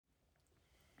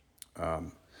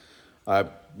I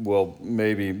will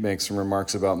maybe make some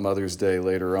remarks about Mother's Day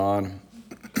later on.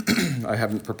 I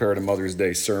haven't prepared a Mother's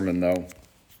Day sermon, though.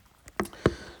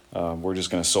 We're just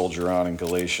going to soldier on in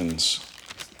Galatians,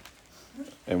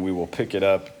 and we will pick it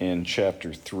up in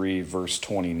chapter 3, verse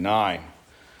 29,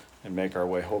 and make our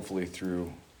way hopefully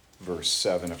through verse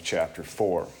 7 of chapter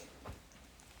 4.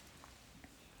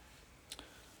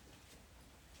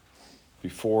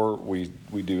 Before we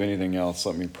do anything else,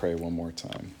 let me pray one more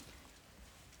time.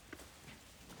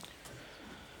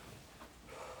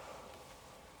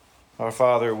 Our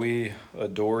Father, we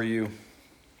adore you,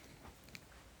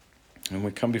 and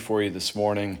we come before you this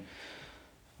morning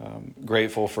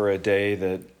grateful for a day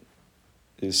that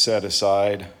is set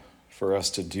aside for us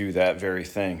to do that very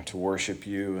thing, to worship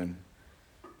you and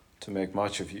to make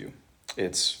much of you.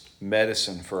 It's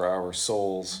medicine for our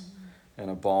souls and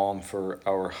a balm for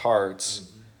our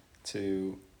hearts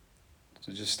to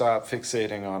just stop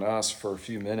fixating on us for a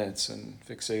few minutes and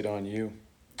fixate on you.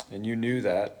 And you knew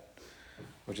that,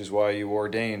 which is why you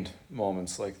ordained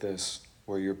moments like this,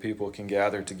 where your people can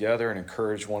gather together and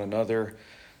encourage one another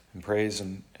and praise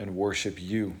and worship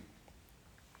you.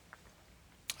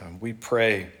 We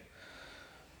pray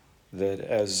that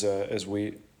as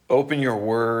we open your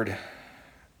word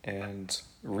and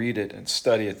read it and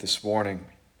study it this morning,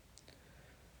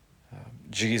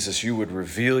 Jesus, you would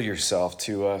reveal yourself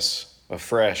to us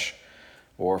afresh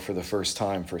or for the first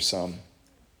time for some.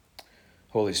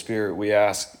 Holy Spirit, we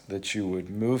ask that you would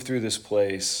move through this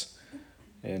place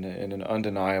in an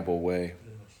undeniable way,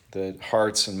 that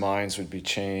hearts and minds would be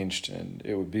changed and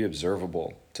it would be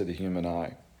observable to the human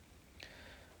eye.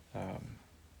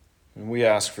 And we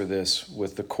ask for this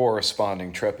with the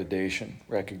corresponding trepidation,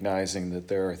 recognizing that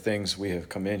there are things we have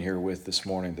come in here with this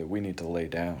morning that we need to lay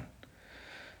down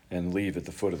and leave at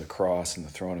the foot of the cross and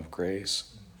the throne of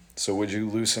grace. So would you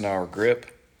loosen our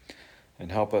grip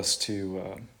and help us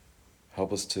to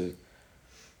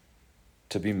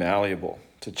be malleable,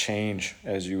 to change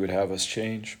as you would have us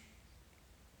change.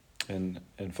 And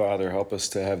Father, help us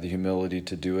to have the humility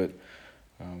to do it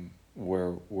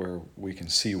where we can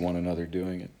see one another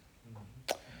doing it.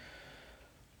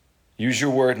 Use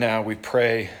your word now, we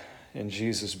pray, in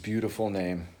Jesus' beautiful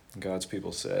name. God's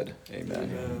people said,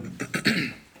 amen.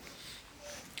 Amen.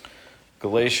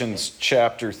 Galatians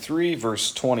chapter 3,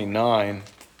 verse 29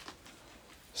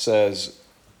 says,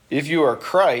 "If you are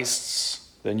Christ's,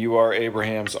 then you are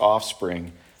Abraham's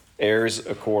offspring, heirs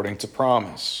according to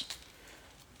promise."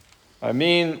 I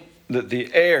mean that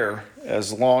the heir,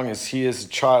 as long as he is a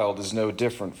child, is no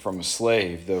different from a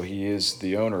slave, though he is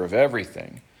the owner of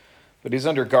everything. But he's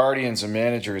under guardians and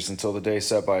managers until the day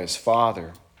set by his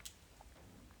father.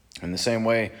 In the same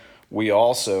way, we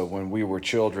also, when we were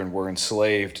children, were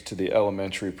enslaved to the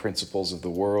elementary principles of the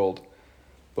world.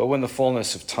 But when the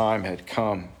fullness of time had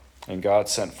come, and God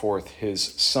sent forth his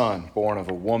Son, born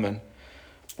of a woman,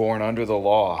 born under the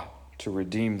law, to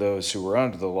redeem those who were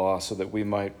under the law, so that we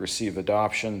might receive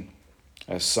adoption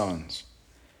as sons.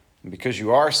 And because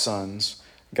you are sons,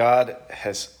 God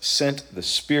has sent the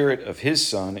Spirit of his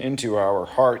Son into our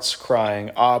hearts,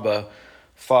 crying, "Abba,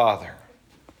 Father."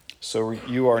 So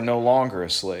you are no longer a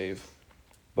slave,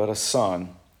 but a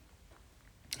son,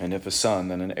 and if a son,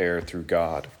 then an heir through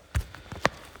God.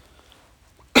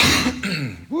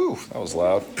 Woo, that was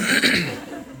loud.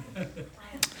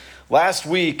 Last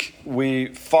week, we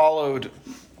followed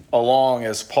along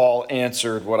as Paul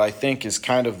answered what I think is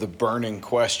kind of the burning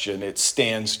question. It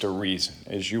stands to reason.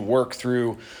 As you work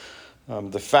through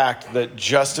the fact that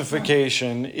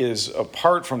justification is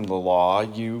apart from the law,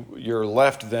 you're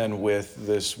left then with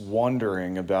this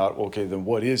wondering about, okay, then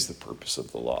what is the purpose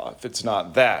of the law if it's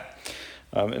not that?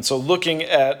 And so looking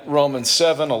at Romans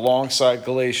 7 alongside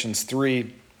Galatians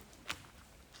 3,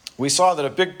 we saw that a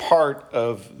big part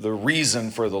of the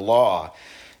reason for the law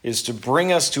is to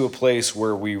bring us to a place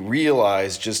where we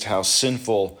realize just how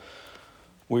sinful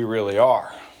we really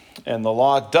are. And the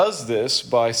law does this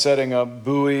by setting up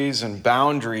buoys and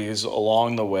boundaries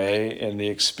along the way in the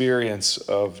experience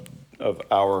of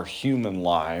our human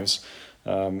lives,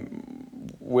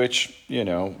 which,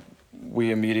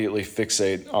 we immediately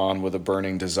fixate on with a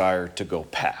burning desire to go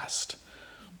past.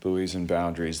 Buoys and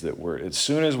boundaries that as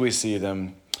soon as we see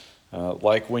them,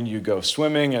 like when you go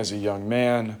swimming as a young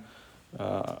man,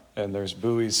 and there's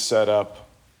buoys set up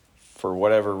for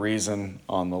whatever reason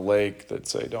on the lake that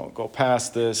say, don't go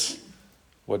past this,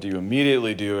 what do you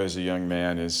immediately do as a young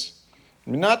man is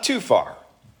not too far,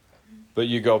 but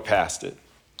you go past it.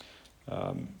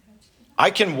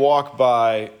 I can walk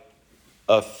by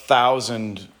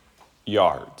 1,000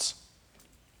 yards,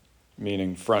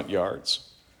 meaning front yards,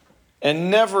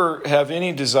 and never have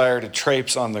any desire to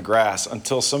traipse on the grass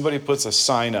until somebody puts a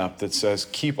sign up that says,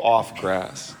 keep off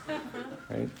grass.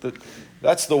 Right?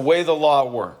 That's the way the law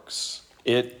works.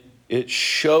 It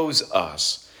shows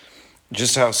us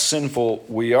just how sinful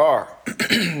we are.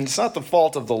 It's not the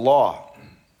fault of the law.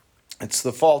 It's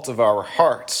the fault of our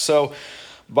hearts. So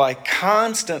by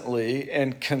constantly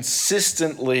and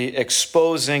consistently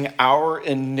exposing our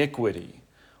iniquity,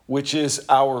 which is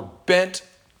our bent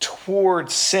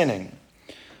toward sinning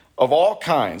of all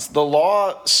kinds, the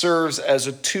law serves as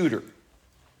a tutor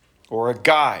or a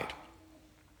guide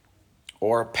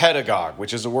or a pedagogue,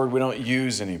 which is a word we don't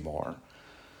use anymore.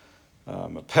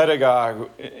 A pedagogue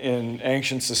in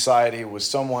ancient society was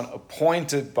someone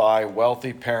appointed by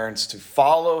wealthy parents to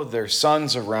follow their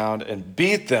sons around and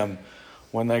beat them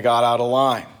when they got out of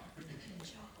line.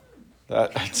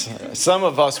 Some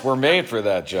of us were made for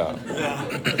that job.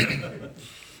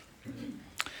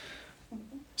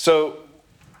 So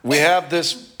we have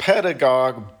this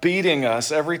pedagogue beating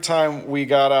us every time we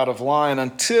got out of line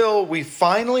until we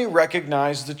finally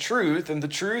recognize the truth. And the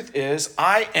truth is,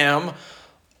 I am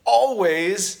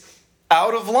always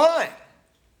out of line.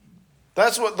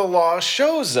 That's what the law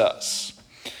shows us.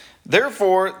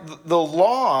 Therefore, the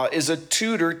law is a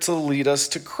tutor to lead us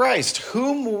to Christ,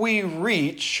 whom we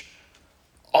reach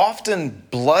often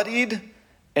bloodied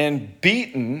and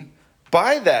beaten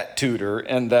by that tutor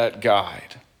and that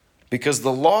guide. Because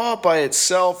the law by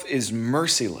itself is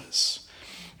merciless.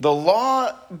 The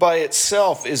law by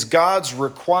itself is God's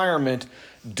requirement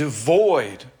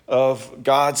devoid of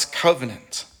God's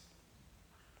covenant.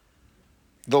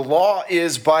 The law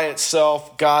is by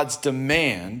itself God's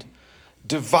demand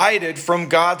divided from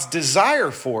God's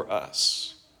desire for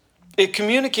us. It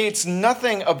communicates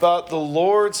nothing about the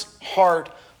Lord's heart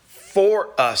for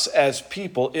us as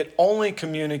people. It only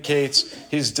communicates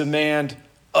his demand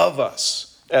of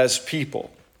us as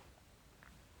people.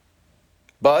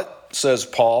 But, says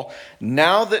Paul,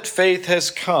 now that faith has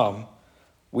come,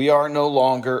 we are no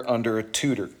longer under a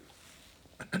tutor.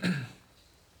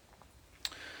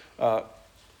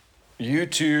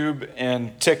 YouTube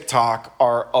and TikTok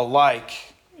are alike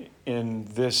in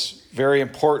this very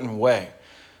important way.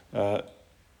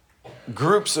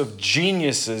 Groups of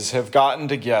geniuses have gotten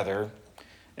together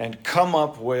and come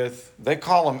up with, they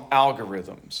call them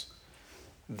algorithms,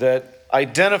 that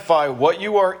identify what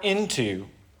you are into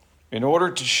in order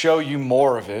to show you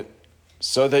more of it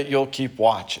so that you'll keep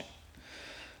watching.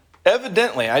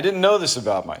 Evidently, I didn't know this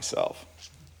about myself.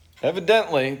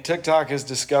 Evidently, TikTok has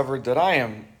discovered that I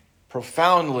am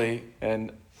profoundly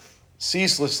and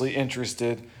ceaselessly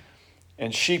interested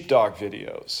in sheepdog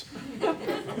videos.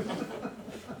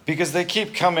 Because they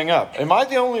keep coming up. Am I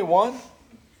the only one?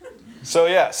 So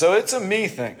it's a me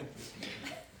thing.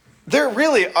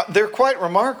 They're quite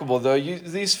remarkable, though.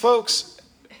 These folks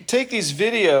take these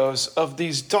videos of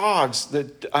these dogs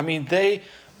that, they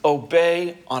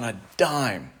obey on a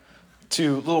dime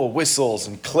to little whistles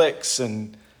and clicks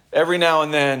and every now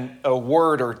and then a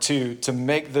word or two to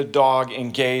make the dog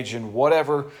engage in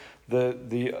whatever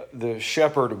the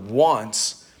shepherd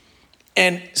wants,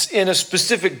 and in a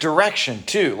specific direction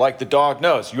too. Like the dog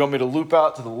knows, you want me to loop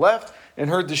out to the left and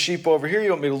herd the sheep over here, you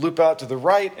want me to loop out to the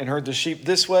right and herd the sheep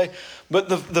this way. But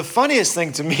the funniest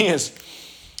thing to me is,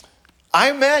 I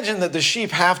imagine that the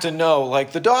sheep have to know,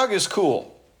 like, the dog is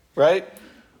cool, right?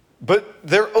 But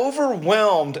they're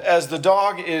overwhelmed as the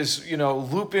dog is,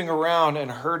 looping around and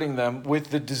hurting them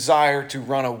with the desire to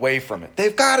run away from it.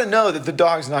 They've got to know that the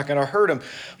dog's not going to hurt them,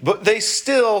 but they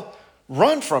still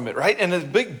run from it, right? And a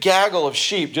big gaggle of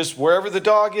sheep, just wherever the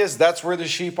dog is, that's where the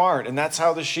sheep aren't. And that's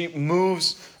how the sheep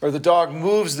moves, or the dog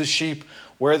moves the sheep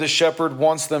where the shepherd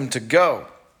wants them to go.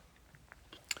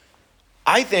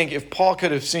 I think if Paul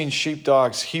could have seen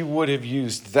sheepdogs, he would have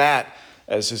used that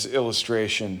as his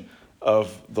illustration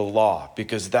of the law,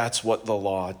 because that's what the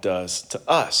law does to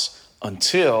us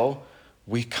until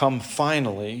we come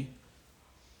finally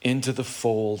into the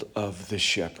fold of the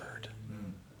shepherd.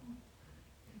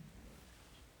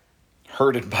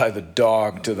 Herded by the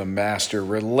dog to the master,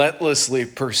 relentlessly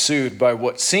pursued by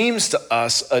what seems to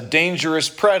us a dangerous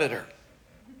predator,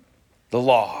 the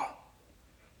law.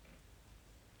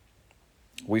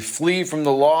 We flee from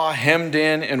the law, hemmed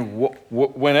in, and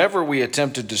whenever we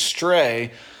attempted to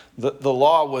stray, the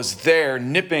law was there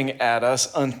nipping at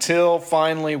us until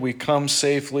finally we come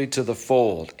safely to the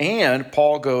fold. And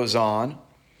Paul goes on,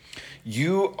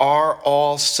 you are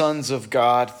all sons of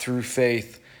God through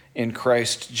faith in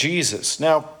Christ Jesus.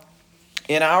 Now,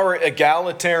 in our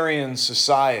egalitarian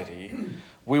society,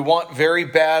 we want very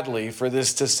badly for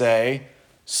this to say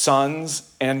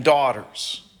sons and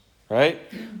daughters, right?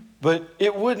 But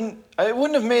it wouldn't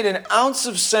have made an ounce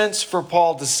of sense for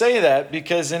Paul to say that,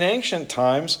 because in ancient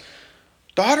times,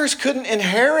 daughters couldn't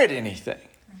inherit anything.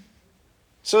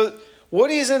 So what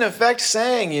he's in effect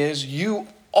saying is, you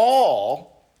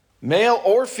all, male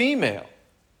or female,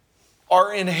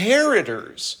 are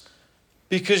inheritors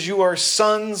because you are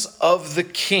sons of the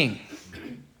King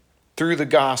through the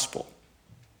gospel.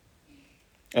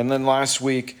 And then last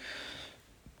week,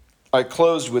 I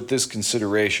closed with this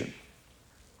consideration.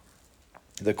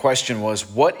 The question was,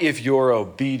 what if your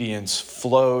obedience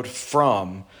flowed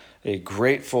from a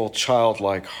grateful,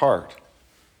 childlike heart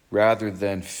rather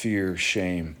than fear,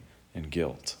 shame, and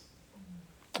guilt?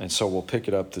 And so we'll pick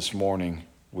it up this morning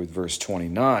with verse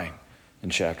 29 in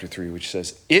chapter 3, which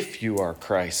says, if you are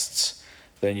Christ's,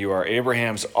 then you are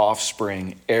Abraham's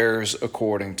offspring, heirs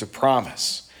according to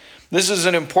promise. This is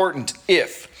an important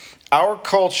if. Our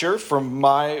culture, from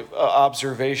my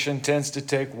observation, tends to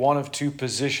take one of two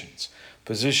positions.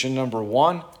 Position number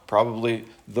one, probably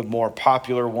the more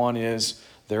popular one, is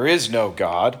there is no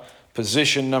God.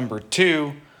 Position number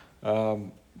two,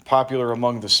 popular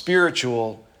among the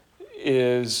spiritual,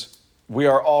 is we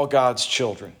are all God's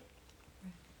children.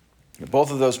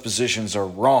 Both of those positions are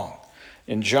wrong.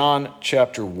 In John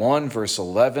chapter 1, verse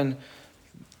 11,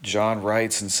 John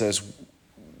writes and says,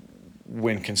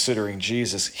 when considering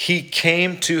Jesus, he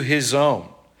came to his own,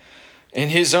 and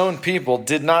his own people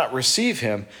did not receive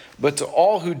him, but to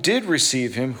all who did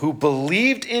receive him, who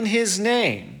believed in his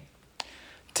name,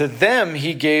 to them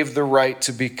he gave the right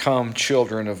to become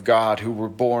children of God, who were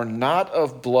born not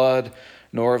of blood,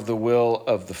 nor of the will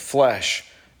of the flesh,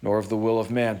 nor of the will of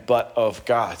man, but of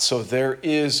God. So there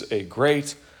is a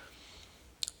great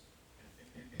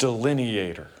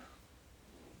delineator.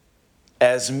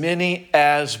 As many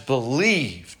as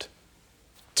believed,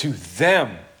 to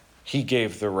them he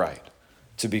gave the right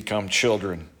to become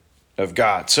children of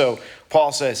God. So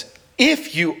Paul says,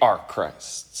 if you are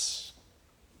Christ's,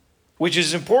 which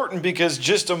is important because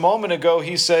just a moment ago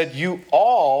he said, you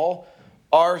all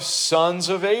are sons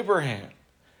of Abraham,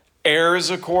 heirs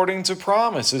according to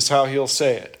promise, is how he'll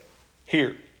say it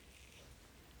here.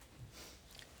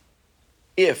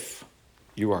 If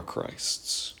you are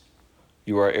Christ's,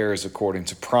 you are heirs according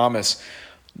to promise,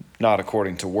 not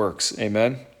according to works.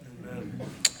 Amen? Amen.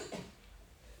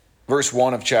 Verse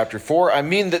 1 of chapter 4, I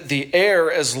mean that the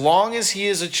heir, as long as he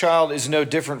is a child, is no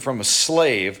different from a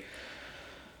slave,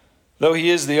 though he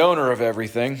is the owner of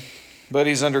everything, but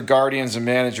he's under guardians and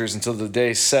managers until the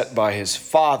day set by his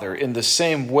father. In the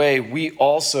same way, we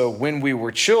also, when we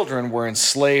were children, were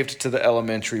enslaved to the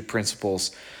elementary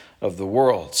principles of the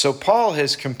world. So Paul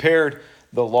has compared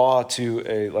the law to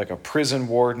a prison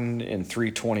warden in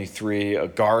 323, a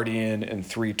guardian in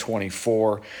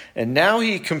 324, and now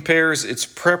he compares its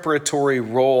preparatory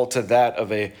role to that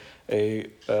of a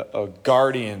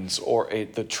guardian's or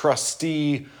the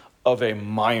trustee of a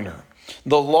minor.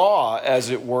 The law, as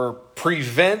it were,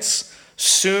 prevents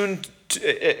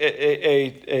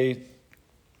a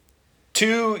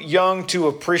too young to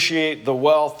appreciate the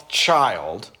wealth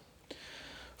child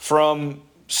from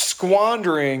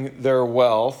squandering their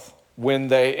wealth when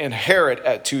they inherit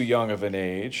at too young of an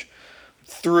age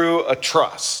through a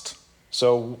trust.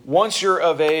 So once you're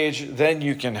of age, then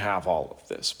you can have all of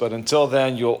this. But until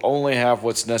then, you'll only have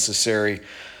what's necessary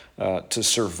to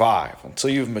survive.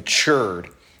 Until you've matured,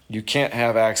 you can't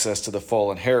have access to the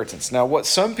full inheritance. Now, what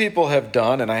some people have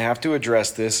done, and I have to address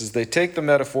this, is they take the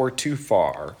metaphor too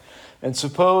far and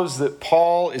suppose that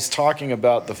Paul is talking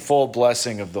about the full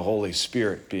blessing of the Holy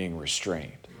Spirit being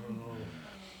restrained.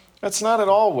 That's not at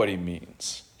all what he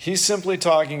means. He's simply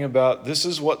talking about this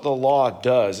is what the law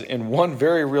does. In one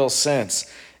very real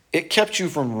sense, it kept you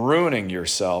from ruining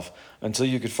yourself until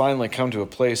you could finally come to a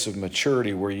place of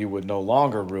maturity where you would no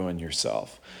longer ruin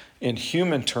yourself. In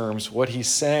human terms, what he's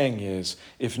saying is,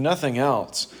 if nothing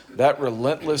else, that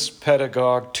relentless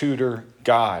pedagogue, tutor,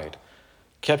 guide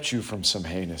kept you from some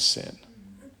heinous sin.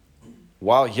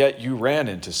 While yet you ran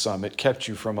into some, it kept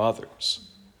you from others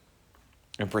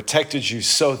and protected you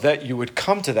so that you would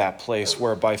come to that place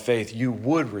where by faith you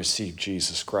would receive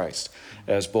Jesus Christ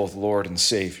as both Lord and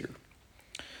Savior.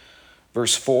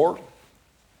 Verse 4,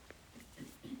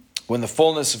 when the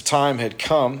fullness of time had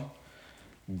come,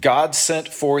 God sent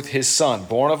forth his Son,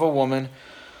 born of a woman,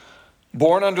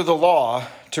 born under the law,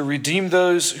 to redeem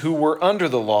those who were under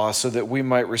the law so that we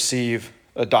might receive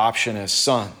adoption as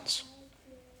sons.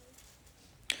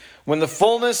 When the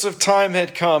fullness of time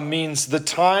had come means the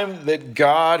time that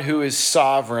God, who is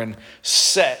sovereign,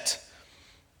 set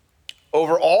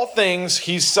over all things.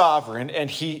 He's sovereign, and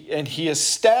he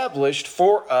established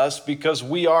for us, because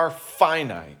we are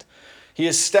finite, he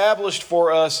established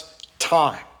for us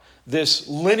time. this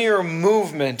linear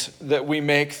movement that we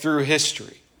make through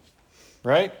history,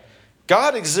 right?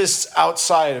 God exists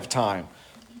outside of time.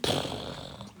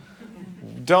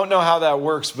 Don't know how that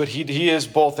works, but he is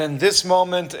both in this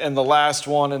moment and the last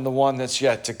one and the one that's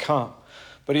yet to come.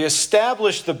 But he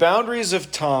established the boundaries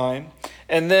of time,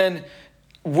 and then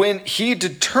when he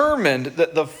determined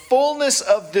that the fullness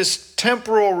of this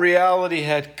temporal reality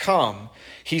had come,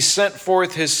 he sent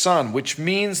forth his Son, which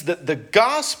means that the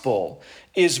gospel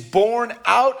is born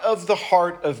out of the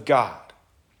heart of God.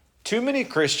 Too many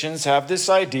Christians have this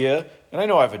idea, and I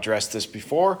know I've addressed this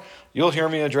before. You'll hear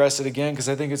me address it again because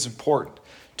I think it's important.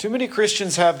 Too many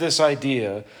Christians have this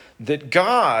idea that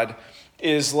God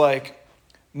is like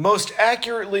most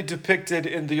accurately depicted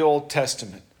in the Old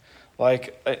Testament,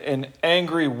 like an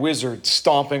angry wizard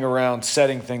stomping around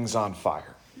setting things on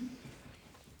fire.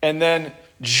 And then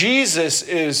Jesus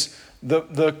is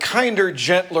the kinder,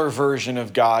 gentler version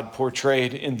of God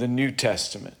portrayed in the New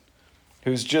Testament,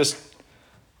 who's just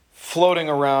floating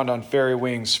around on fairy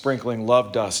wings, sprinkling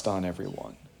love dust on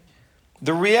everyone.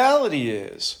 The reality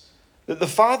is that the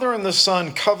Father and the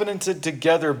Son covenanted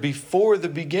together before the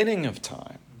beginning of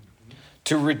time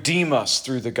to redeem us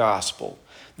through the gospel.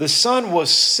 The Son was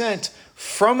sent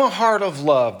from a heart of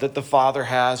love that the Father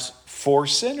has for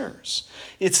sinners.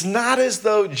 It's not as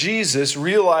though Jesus,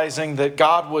 realizing that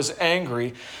God was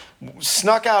angry,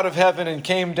 snuck out of heaven and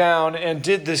came down and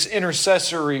did this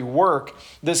intercessory work,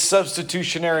 this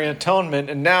substitutionary atonement,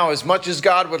 and now, as much as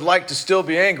God would like to still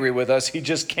be angry with us, he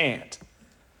just can't.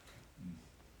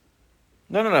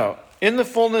 No. In the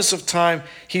fullness of time,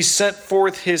 he sent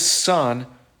forth his Son,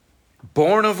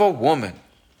 born of a woman.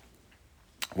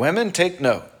 Women, take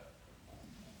note.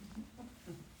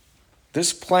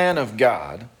 This plan of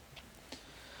God,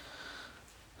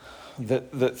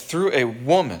 that through a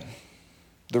woman,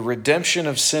 the redemption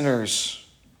of sinners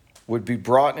would be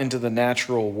brought into the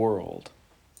natural world.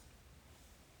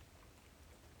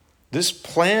 This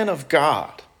plan of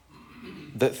God,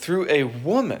 that through a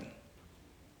woman,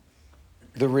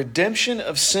 the redemption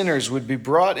of sinners would be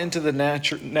brought into the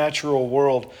natural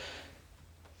world,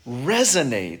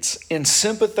 resonates in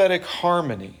sympathetic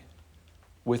harmony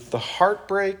with the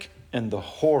heartbreak and the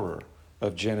horror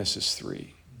of Genesis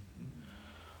 3.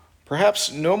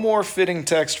 Perhaps no more fitting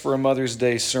text for a Mother's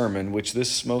Day sermon, which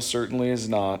this most certainly is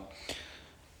not,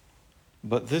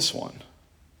 but this one,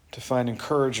 to find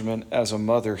encouragement as a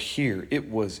mother here. It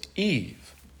was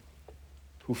Eve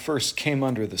who first came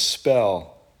under the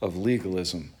spell of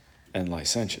legalism and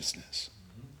licentiousness.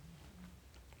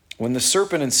 When the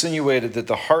serpent insinuated that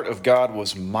the heart of God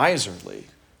was miserly,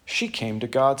 she came to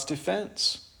God's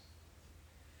defense.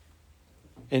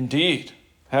 Indeed,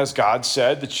 has God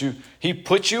said that he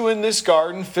put you in this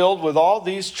garden filled with all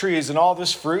these trees and all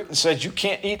this fruit and said you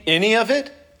can't eat any of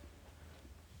it?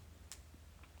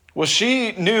 Well,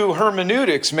 she knew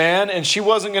hermeneutics, man, and she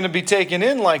wasn't going to be taken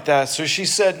in like that. So she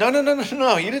said,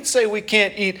 no. He didn't say we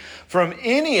can't eat from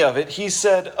any of it. He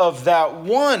said of that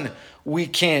one we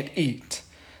can't eat.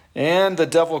 And the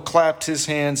devil clapped his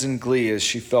hands in glee as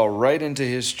she fell right into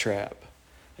his trap.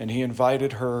 And he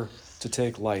invited her to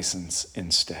take license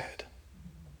instead.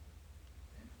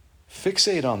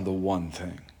 Fixate on the one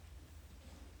thing,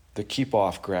 the keep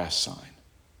off grass sign,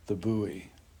 the buoy.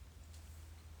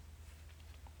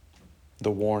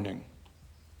 The warning.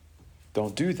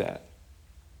 Don't do that.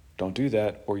 Don't do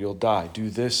that or you'll die.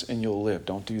 Do this and you'll live.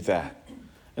 Don't do that.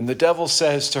 And the devil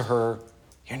says to her,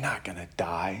 you're not going to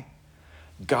die.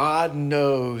 God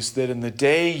knows that in the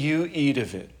day you eat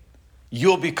of it,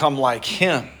 you'll become like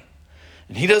him.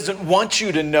 And he doesn't want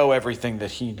you to know everything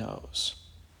that he knows.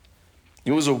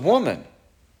 It was a woman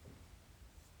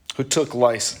who took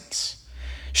license.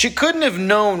 She couldn't have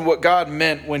known what God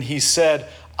meant when he said,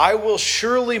 I will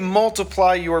surely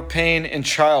multiply your pain in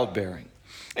childbearing.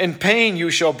 In pain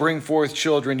you shall bring forth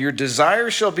children. Your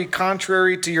desire shall be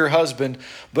contrary to your husband,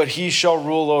 but he shall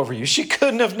rule over you. She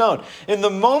couldn't have known. In the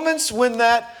moments when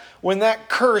that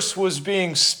curse was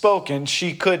being spoken,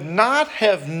 she could not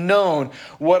have known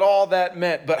what all that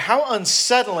meant. But how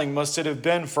unsettling must it have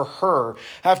been for her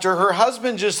after her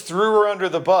husband just threw her under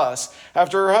the bus,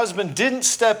 after her husband didn't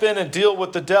step in and deal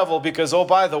with the devil because, oh,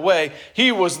 by the way,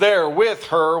 he was there with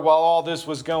her while all this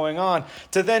was going on,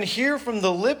 to then hear from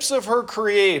the lips of her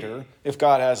Creator, if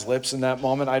God has lips in that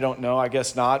moment, I don't know, I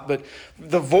guess not, but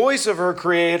the voice of her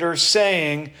Creator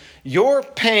saying, your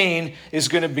pain is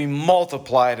going to be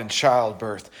multiplied in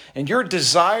childbirth, and your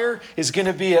desire is going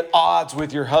to be at odds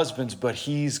with your husband's, but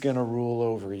he's going to rule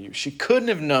over you. She couldn't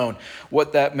have known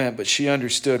what that meant, but she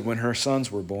understood when her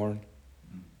sons were born.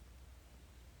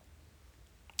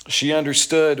 She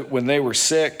understood when they were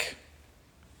sick.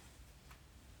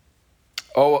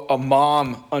 Oh, a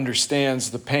mom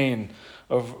understands the pain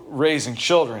of raising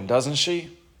children, doesn't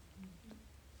she?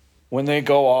 When they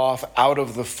go off out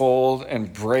of the fold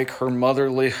and break her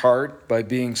motherly heart by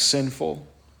being sinful.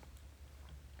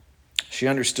 She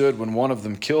understood when one of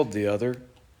them killed the other.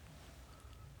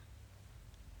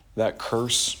 That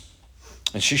curse.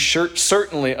 And she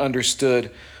certainly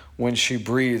understood when she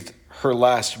breathed her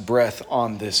last breath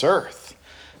on this earth.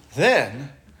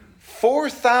 Then,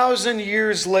 4,000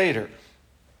 years later,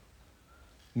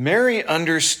 Mary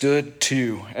understood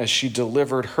too as she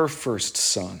delivered her first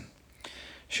son.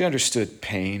 She understood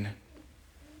pain.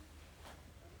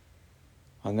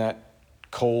 On that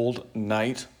cold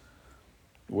night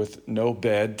with no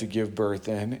bed to give birth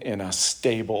in a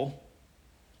stable.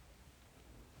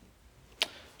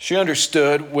 She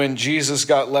understood when Jesus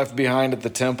got left behind at the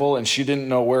temple and she didn't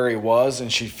know where he was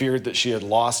and she feared that she had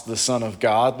lost the Son of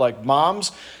God. Like,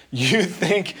 moms, you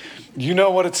think you know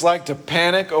what it's like to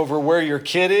panic over where your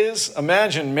kid is?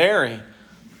 Imagine Mary,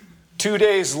 2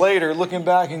 days later, looking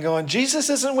back and going, Jesus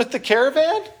isn't with the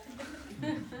caravan?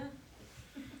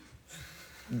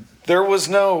 There was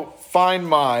no find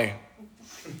my.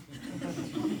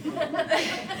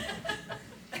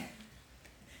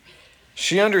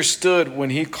 She understood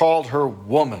when he called her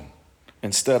woman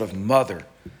instead of mother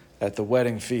at the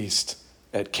wedding feast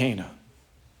at Cana.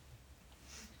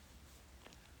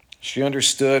 She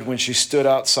understood when she stood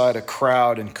outside a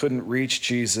crowd and couldn't reach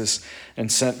Jesus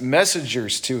and sent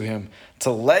messengers to him to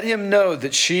let him know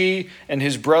that she and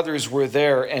his brothers were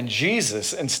there. And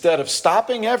Jesus, instead of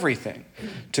stopping everything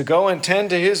to go and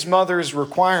tend to his mother's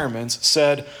requirements,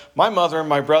 said, my mother and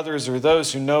my brothers are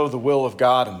those who know the will of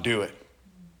God and do it.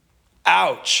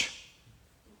 Ouch.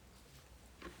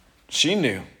 She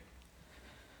knew.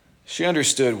 She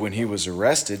understood when he was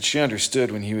arrested. She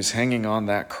understood when he was hanging on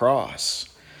that cross.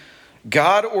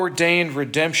 God ordained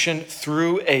redemption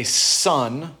through a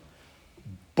son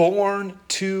born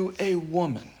to a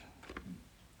woman.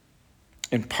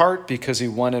 In part because he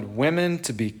wanted women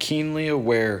to be keenly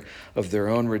aware of their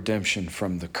own redemption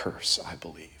from the curse, I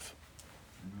believe.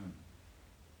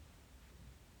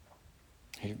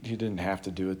 He didn't have to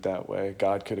do it that way.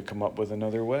 God could have come up with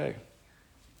another way.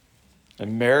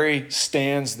 And Mary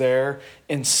stands there,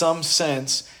 in some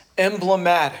sense,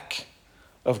 emblematic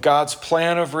of God's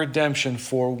plan of redemption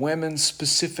for women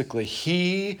specifically.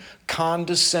 He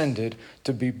condescended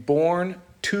to be born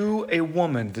to a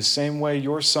woman the same way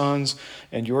your sons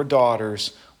and your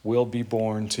daughters will be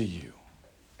born to you.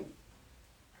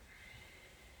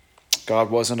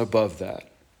 God wasn't above that.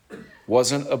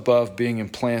 Wasn't above being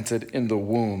implanted in the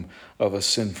womb of a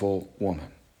sinful woman.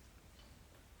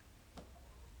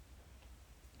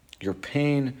 Your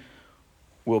pain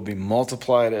will be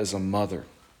multiplied as a mother.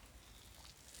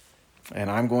 And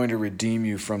I'm going to redeem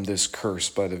you from this curse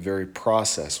by the very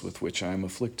process with which I am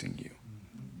afflicting you.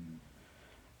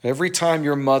 Every time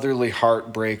your motherly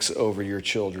heart breaks over your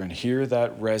children, hear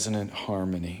that resonant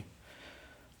harmony.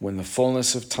 When the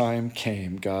fullness of time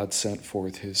came, God sent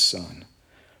forth his son,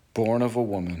 born of a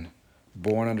woman,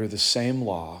 born under the same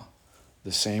law,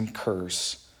 the same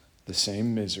curse, the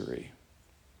same misery.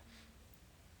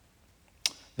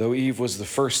 Though Eve was the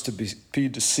first to be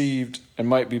deceived and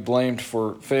might be blamed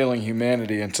for failing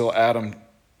humanity until Adam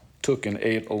took and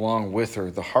ate along with her,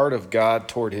 the heart of God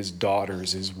toward his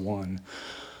daughters is one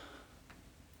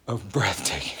of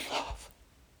breathtaking love.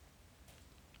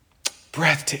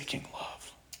 Breathtaking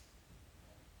love.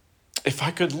 If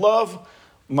I could love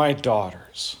my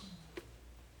daughters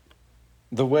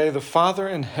the way the Father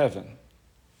in heaven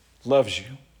loves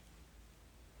you,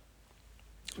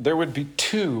 there would be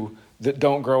two that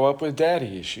don't grow up with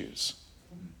daddy issues.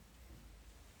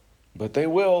 But they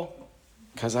will,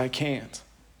 because I can't.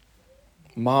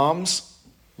 Moms,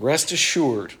 rest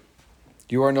assured,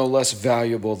 you are no less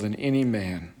valuable than any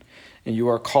man, and you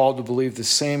are called to believe the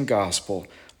same gospel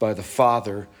by the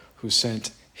Father who sent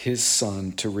his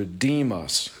Son to redeem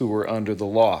us who were under the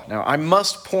law. Now, I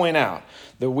must point out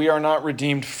that we are not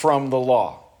redeemed from the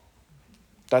law.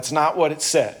 That's not what it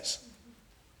says.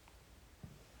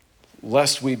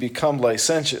 Lest we become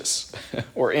licentious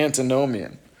or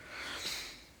antinomian.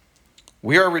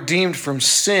 We are redeemed from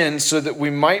sin so that we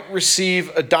might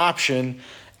receive adoption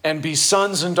and be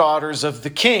sons and daughters of the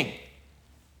King.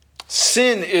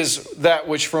 Sin is that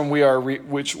which we are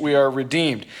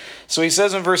redeemed. So he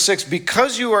says in verse 6,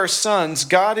 because you are sons,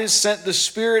 God has sent the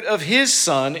Spirit of his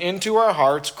Son into our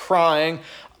hearts, crying,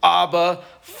 Abba,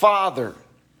 Father.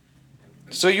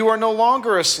 So you are no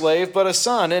longer a slave, but a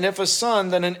son. And if a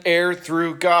son, then an heir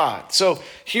through God. So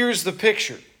here's the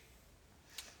picture.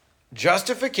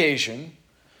 Justification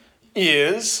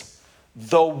is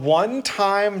the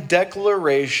one-time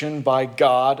declaration by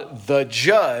God, the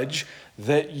judge,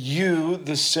 that you,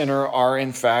 the sinner, are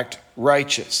in fact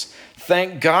righteous.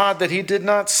 Thank God that he did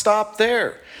not stop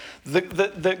there.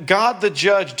 That God, the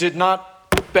judge, did not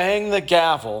bang the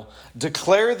gavel,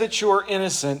 declare that you are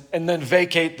innocent, and then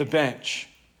vacate the bench.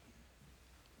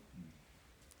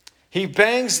 He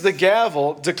bangs the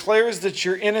gavel, declares that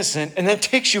you're innocent, and then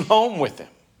takes you home with him.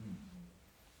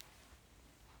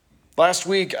 Last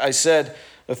week, I said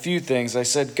a few things. I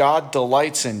said, God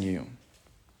delights in you.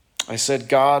 I said,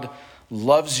 God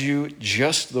loves you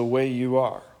just the way you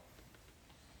are.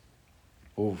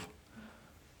 Ooh,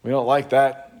 we don't like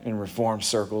that in Reformed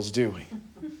circles, do we?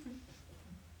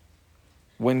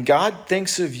 When God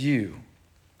thinks of you,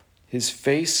 his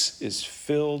face is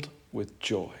filled with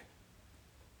joy.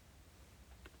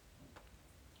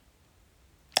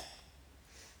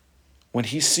 When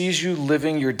he sees you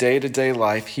living your day-to-day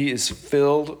life, he is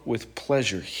filled with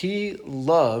pleasure. He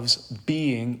loves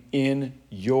being in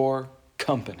your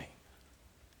company.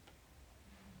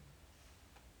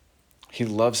 He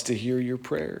loves to hear your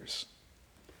prayers.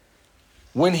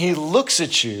 When he looks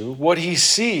at you, what he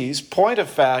sees, point of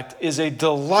fact, is a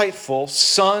delightful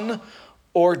son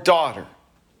or daughter,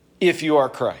 if you are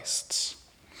Christ's.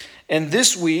 And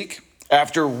this week,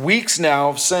 after weeks now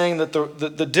of saying that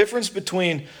the difference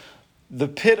between the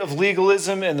pit of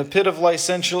legalism and the pit of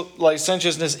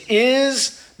licentiousness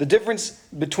is the difference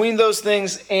between those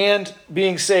things and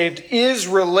being saved is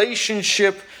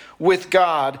relationship with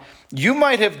God. You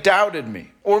might have doubted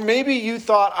me, or maybe you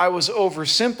thought I was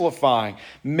oversimplifying.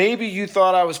 Maybe you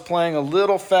thought I was playing a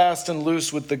little fast and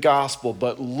loose with the gospel,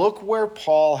 but look where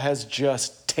Paul has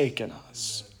just taken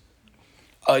us.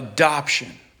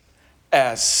 Adoption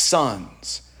as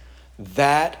sons.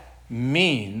 That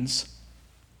means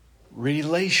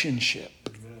relationship.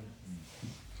 Amen.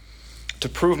 To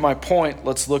prove my point,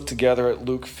 let's look together at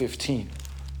Luke 15.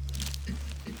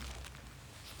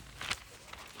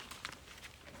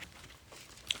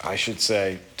 I should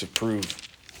say, to prove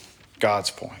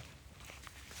God's point,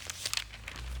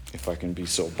 if I can be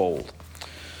so bold.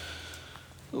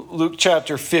 Luke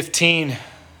chapter 15,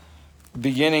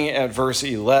 beginning at verse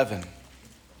 11.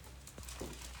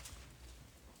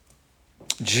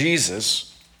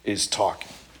 Jesus is talking.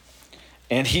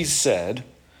 And he said,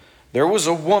 there was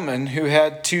a woman who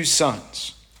had 2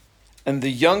 sons. And the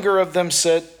younger of them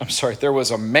said, there was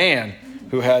a man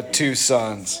who had 2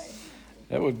 sons.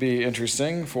 That would be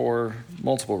interesting for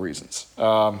multiple reasons.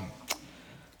 The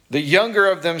younger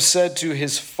of them said to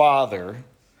his father,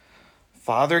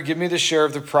 Father, give me the share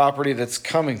of the property that's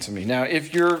coming to me. Now,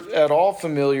 if you're at all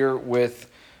familiar with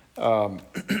the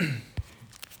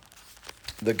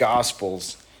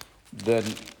Gospels, then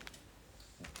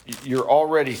you're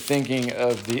already thinking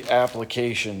of the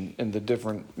application in the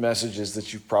different messages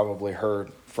that you've probably heard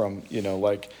from,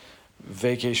 like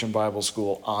Vacation Bible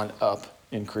School on up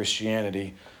in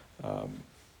Christianity,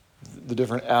 the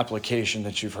different application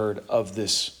that you've heard of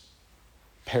this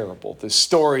parable, this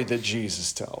story that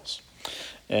Jesus tells.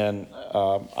 And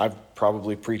I've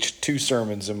probably preached 2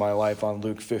 sermons in my life on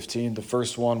Luke 15. The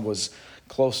first one was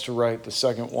close to right. The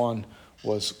second one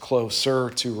was closer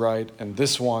to right. And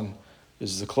this one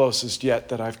is the closest yet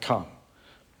that I've come,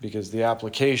 because the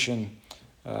application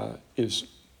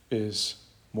is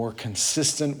more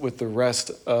consistent with the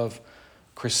rest of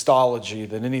Christology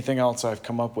than anything else I've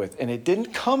come up with. And it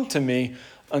didn't come to me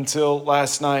until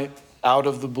last night out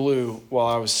of the blue while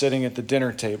I was sitting at the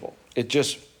dinner table. It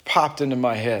just popped into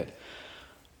my head.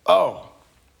 Oh,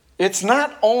 it's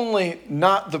not only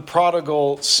not the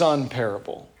prodigal son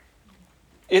parable.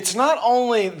 It's not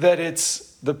only that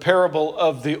it's the parable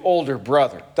of the older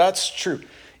brother. That's true.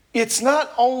 It's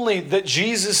not only that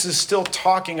Jesus is still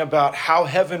talking about how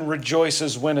heaven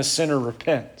rejoices when a sinner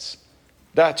repents.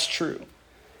 That's true.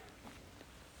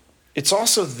 It's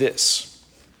also this.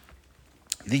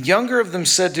 The younger of them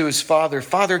said to his father,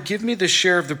 Father, give me the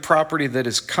share of the property that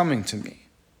is coming to me.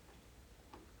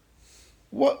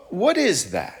 What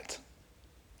is that?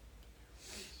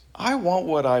 I want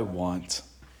what I want,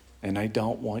 and I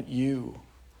don't want you.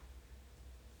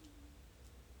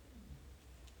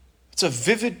 It's a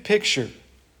vivid picture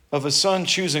of a son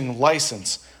choosing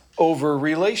license over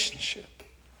relationship.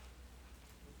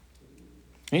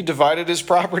 He divided his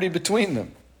property between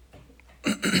them.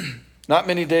 Not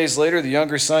many days later, the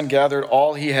younger son gathered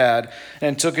all he had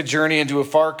and took a journey into a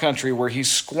far country where he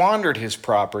squandered his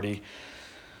property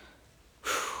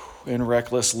in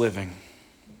reckless living.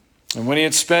 And when he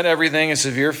had spent everything, a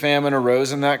severe famine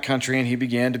arose in that country, and he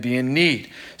began to be in need.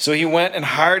 So he went and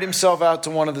hired himself out to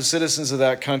one of the citizens of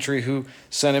that country, who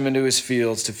sent him into his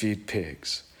fields to feed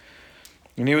pigs.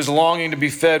 And he was longing to be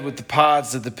fed with the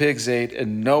pods that the pigs ate,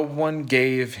 and no one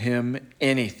gave him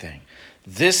anything.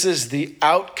 This is the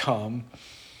outcome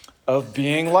of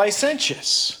being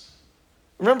licentious.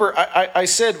 Remember, I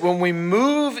said when we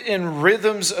move in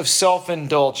rhythms of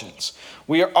self-indulgence,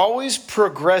 we are always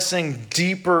progressing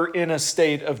deeper in a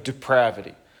state of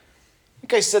depravity. I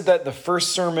think I said that the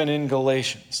first sermon in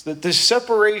Galatians, that the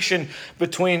separation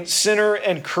between sinner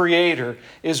and creator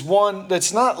is one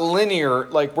that's not linear,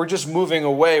 like we're just moving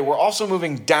away. We're also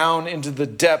moving down into the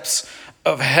depths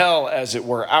of hell, as it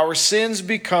were. Our sins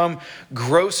become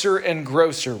grosser and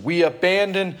grosser. We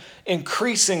abandon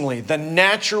increasingly the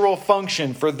natural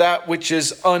function for that which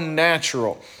is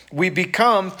unnatural. We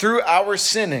become, through our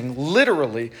sinning,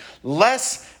 literally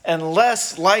less and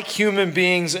less like human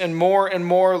beings and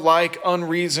more like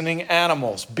unreasoning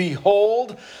animals.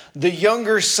 Behold, the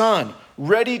younger son,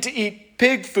 ready to eat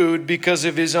pig food because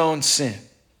of his own sin.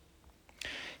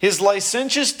 His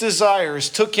licentious desires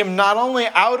took him not only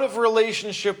out of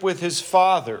relationship with his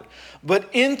father, but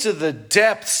into the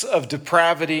depths of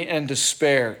depravity and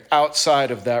despair outside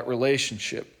of that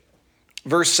relationship.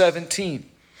 Verse 17,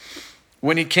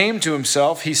 when he came to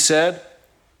himself, he said,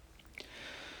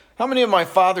 "How many of my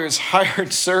father's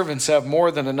hired servants have more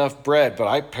than enough bread, but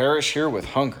I perish here with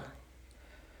hunger?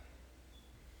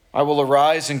 I will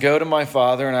arise and go to my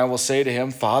father, and I will say to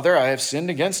him, Father, I have sinned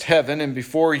against heaven, and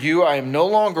before you I am no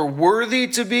longer worthy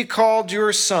to be called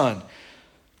your son.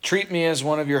 Treat me as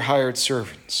one of your hired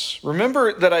servants."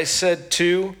 Remember that I said,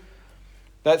 too,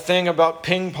 that thing about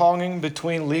ping-ponging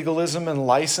between legalism and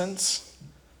license?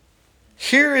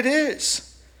 Here it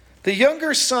is. The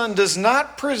younger son does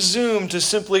not presume to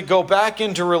simply go back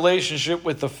into relationship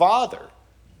with the father.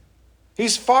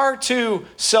 He's far too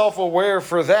self-aware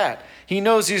for that. He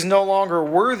knows he's no longer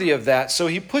worthy of that, so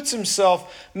he puts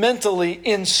himself mentally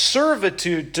in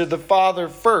servitude to the father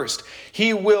first.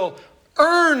 He will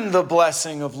earn the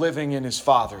blessing of living in his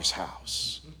father's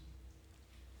house.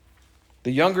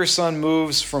 The younger son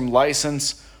moves from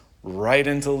license right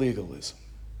into legalism.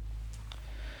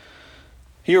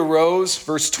 He arose,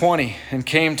 verse 20, and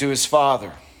came to his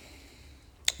father.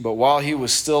 But while he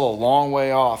was still a long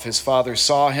way off, his father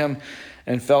saw him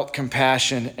and felt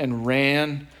compassion and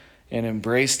ran and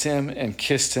embraced him and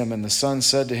kissed him. And the son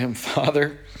said to him,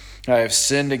 Father, I have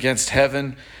sinned against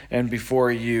heaven and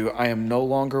before you. I am no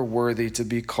longer worthy to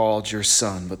be called your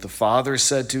son. But the father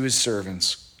said to his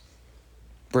servants,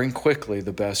 Bring quickly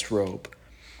the best robe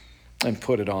and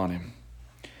put it on him.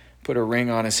 Put a ring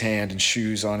on his hand and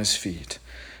shoes on his feet.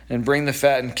 And bring the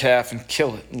fattened calf and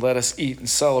kill it, and let us eat and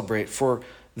celebrate. For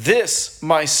this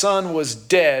my son was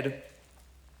dead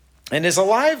and is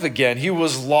alive again. He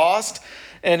was lost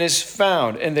and is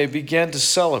found. And they began to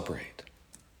celebrate.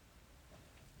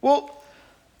 Well,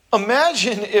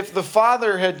 imagine if the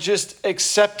father had just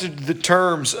accepted the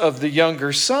terms of the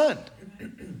younger son.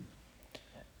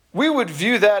 We would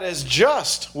view that as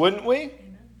just, wouldn't we?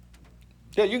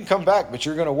 Yeah, you can come back, but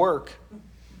you're going to work.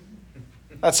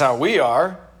 That's how we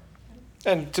are.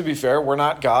 And to be fair, we're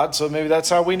not God, so maybe that's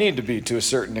how we need to be to a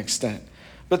certain extent.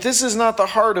 But this is not the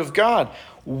heart of God.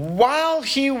 While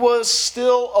he was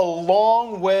still a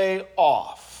long way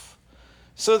off.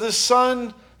 So the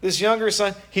son, this younger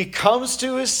son, he comes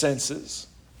to his senses.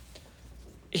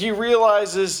 He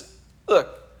realizes,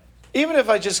 look, even if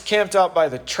I just camped out by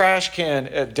the trash can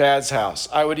at Dad's house,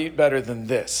 I would eat better than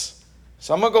this.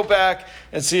 So I'm going to go back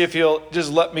and see if he'll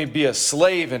just let me be a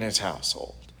slave in his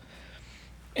household.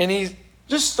 And he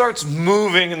just starts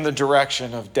moving in the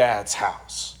direction of Dad's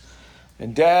house.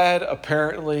 And Dad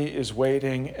apparently is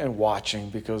waiting and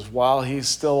watching, because while he's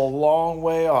still a long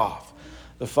way off,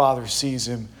 the father sees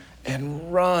him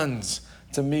and runs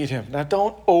to meet him. Now,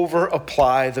 don't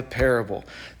over-apply the parable.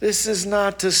 This is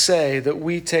not to say that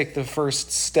we take the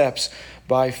first steps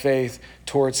by faith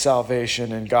towards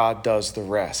salvation and God does the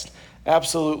rest.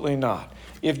 Absolutely not.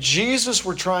 If Jesus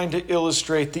were trying to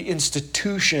illustrate the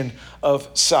institution of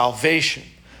salvation,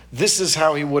 this is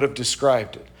how he would have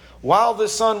described it. While the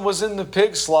son was in the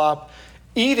pig slop,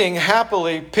 eating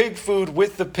happily pig food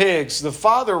with the pigs, the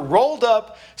father rolled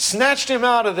up, snatched him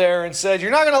out of there, and said, You're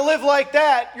not going to live like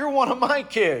that. You're one of my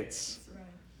kids.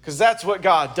 Because that's what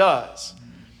God does.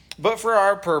 But for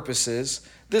our purposes,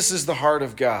 this is the heart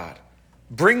of God.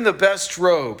 Bring the best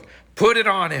robe, put it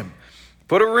on him.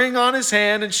 Put a ring on his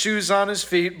hand and shoes on his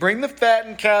feet. Bring the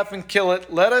fattened calf and kill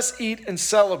it. Let us eat and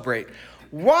celebrate.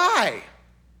 Why?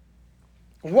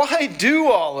 Why do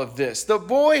all of this? The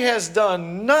boy has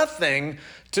done nothing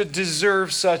to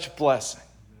deserve such blessing.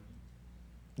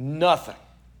 Nothing.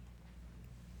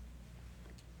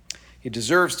 He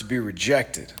deserves to be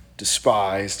rejected,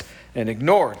 despised, and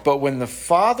ignored. But when the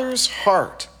Father's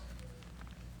heart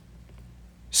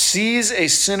sees a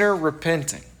sinner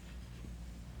repenting,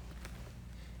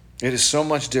 it is so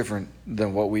much different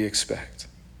than what we expect.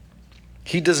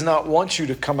 He does not want you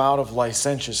to come out of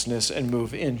licentiousness and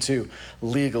move into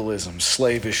legalism,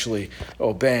 slavishly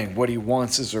obeying. What he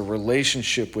wants is a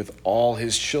relationship with all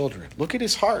his children. Look at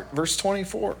his heart, verse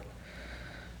 24.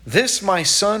 This my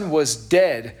son was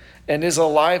dead and is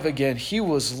alive again. He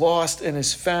was lost and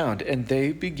is found. And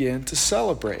they begin to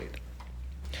celebrate.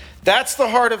 That's the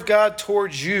heart of God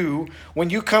towards you when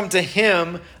you come to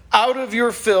him out of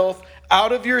your filth,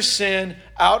 out of your sin,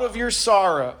 out of your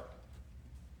sorrow.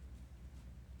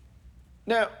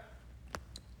 Now,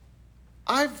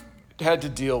 I've had to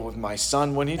deal with my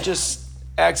son when he just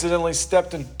accidentally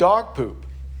stepped in dog poop.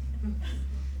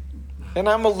 And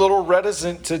I'm a little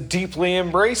reticent to deeply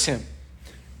embrace him.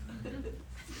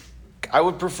 I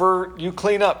would prefer you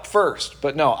clean up first,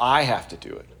 but no, I have to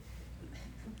do it.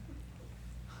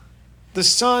 The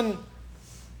son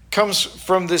comes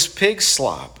from this pig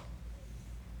slop.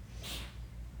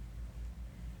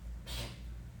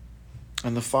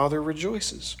 And the father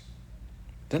rejoices.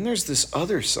 Then there's this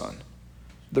other son,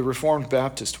 the Reformed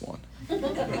Baptist one.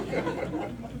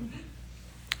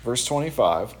 Verse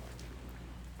 25.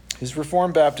 His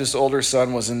Reformed Baptist older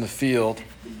son was in the field.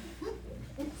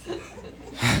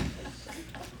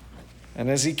 And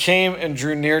as he came and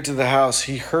drew near to the house,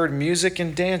 he heard music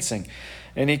and dancing.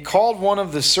 And he called one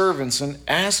of the servants and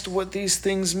asked what these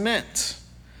things meant.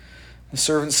 The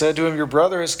servant said to him, your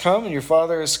brother has come, and your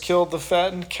father has killed the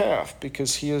fattened calf,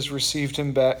 because he has received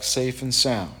him back safe and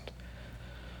sound.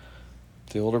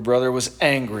 The older brother was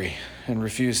angry and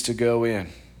refused to go in.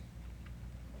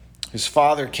 His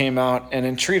father came out and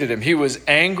entreated him. He was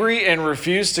angry and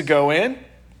refused to go in?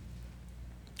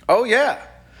 Oh, yeah.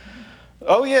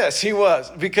 Oh, yes, he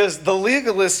was. Because the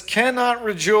legalist cannot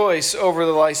rejoice over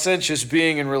the licentious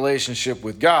being in relationship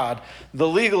with God. The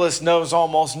legalist knows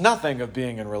almost nothing of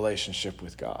being in relationship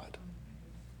with God.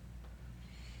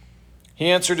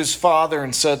 He answered his father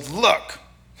and said, look,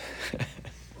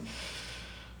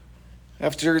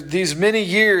 after these many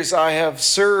years I have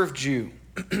served you.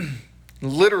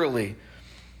 Literally,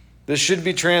 this should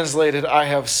be translated, I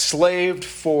have slaved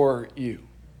for you.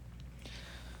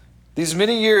 These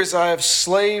many years I have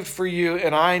slaved for you,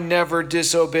 and I never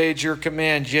disobeyed your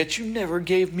command, yet you never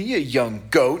gave me a young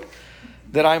goat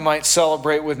that I might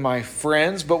celebrate with my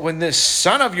friends. But when this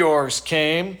son of yours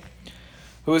came,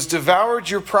 who has devoured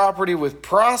your property with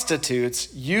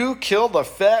prostitutes, you killed a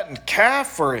fattened calf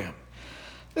for him.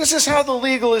 This is how the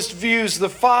legalist views the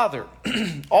father.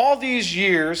 All these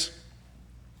years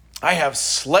I have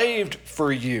slaved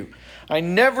for you. I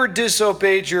never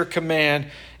disobeyed your command,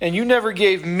 and you never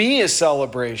gave me a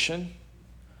celebration.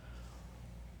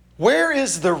 Where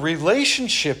is the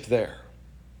relationship there?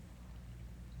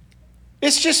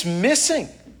 It's just missing.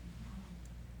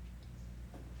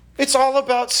 It's all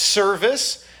about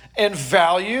service and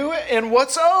value and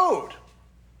what's owed.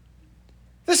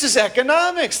 This is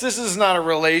economics. This is not a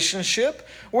relationship.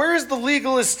 Where is the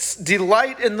legalist's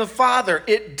delight in the Father?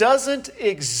 It doesn't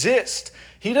exist.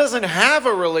 He doesn't have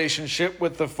a relationship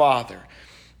with the Father.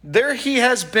 There he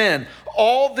has been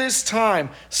all this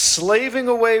time, slaving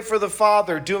away for the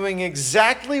Father, doing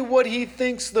exactly what he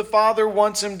thinks the Father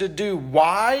wants him to do.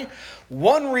 Why?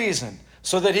 One reason,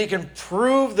 so that he can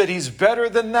prove that he's better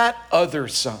than that other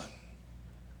son,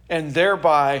 and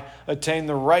thereby attain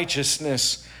the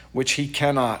righteousness which he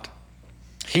cannot.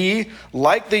 He,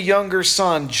 like the younger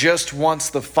son, just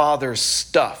wants the father's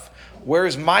stuff.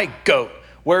 Where's my goat?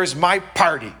 Where's my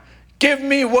party? Give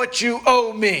me what you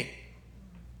owe me.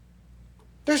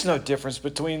 There's no difference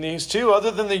between these two other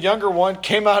than the younger one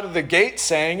came out of the gate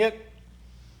saying it.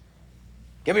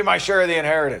 Give me my share of the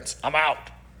inheritance. I'm out.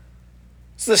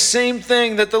 It's the same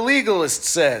thing that the legalist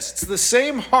says. It's the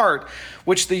same heart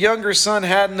which the younger son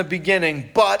had in the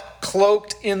beginning, but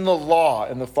cloaked in the law.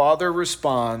 And the father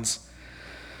responds,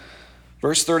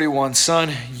 verse 31,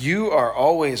 son, you are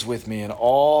always with me, and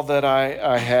all that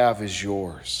I have is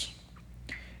yours.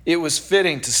 It was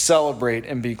fitting to celebrate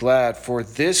and be glad, for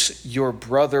this your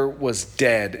brother was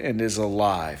dead and is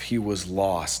alive. He was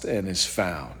lost and is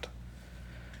found.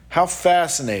 How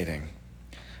fascinating,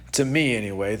 to me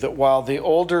anyway, that while the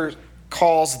older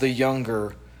calls the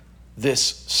younger this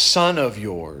son of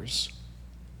yours,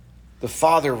 the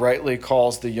father rightly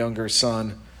calls the younger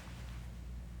son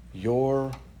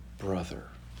your brother.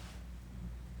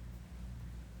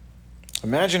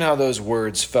 Imagine how those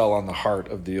words fell on the heart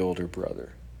of the older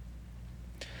brother.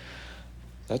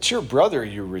 That's your brother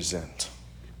you resent.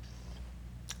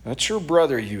 That's your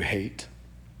brother you hate.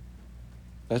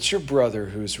 That's your brother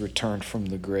who's returned from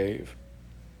the grave.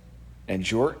 And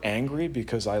you're angry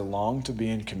because I long to be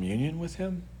in communion with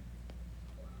him?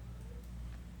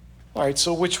 All right,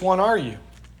 so which one are you?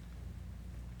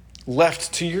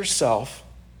 Left to yourself,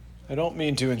 I don't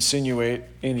mean to insinuate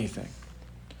anything,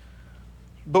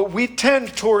 but we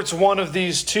tend towards one of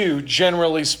these two,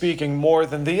 generally speaking, more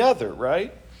than the other,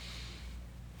 right?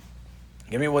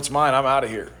 Give me what's mine, I'm out of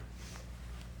here.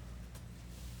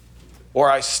 Or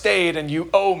I stayed and you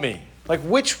owe me. Like,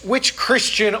 which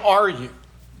Christian are you?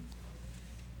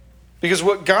 Because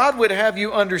what God would have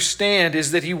you understand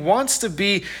is that he wants to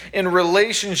be in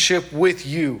relationship with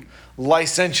you,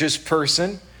 licentious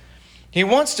person. He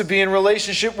wants to be in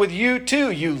relationship with you too,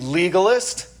 you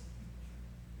legalist.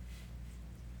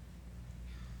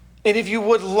 And if you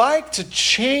would like to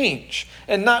change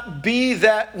and not be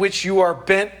that which you are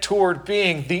bent toward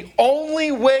being, the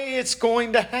only way it's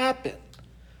going to happen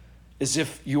is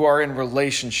if you are in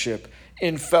relationship,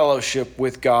 in fellowship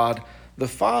with God the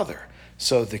Father.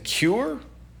 So the cure?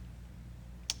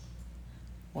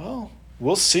 Well,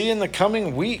 we'll see in the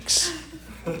coming weeks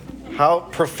how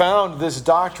profound this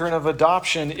doctrine of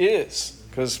adoption is,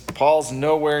 because Paul's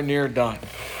nowhere near done.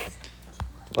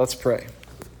 Let's pray.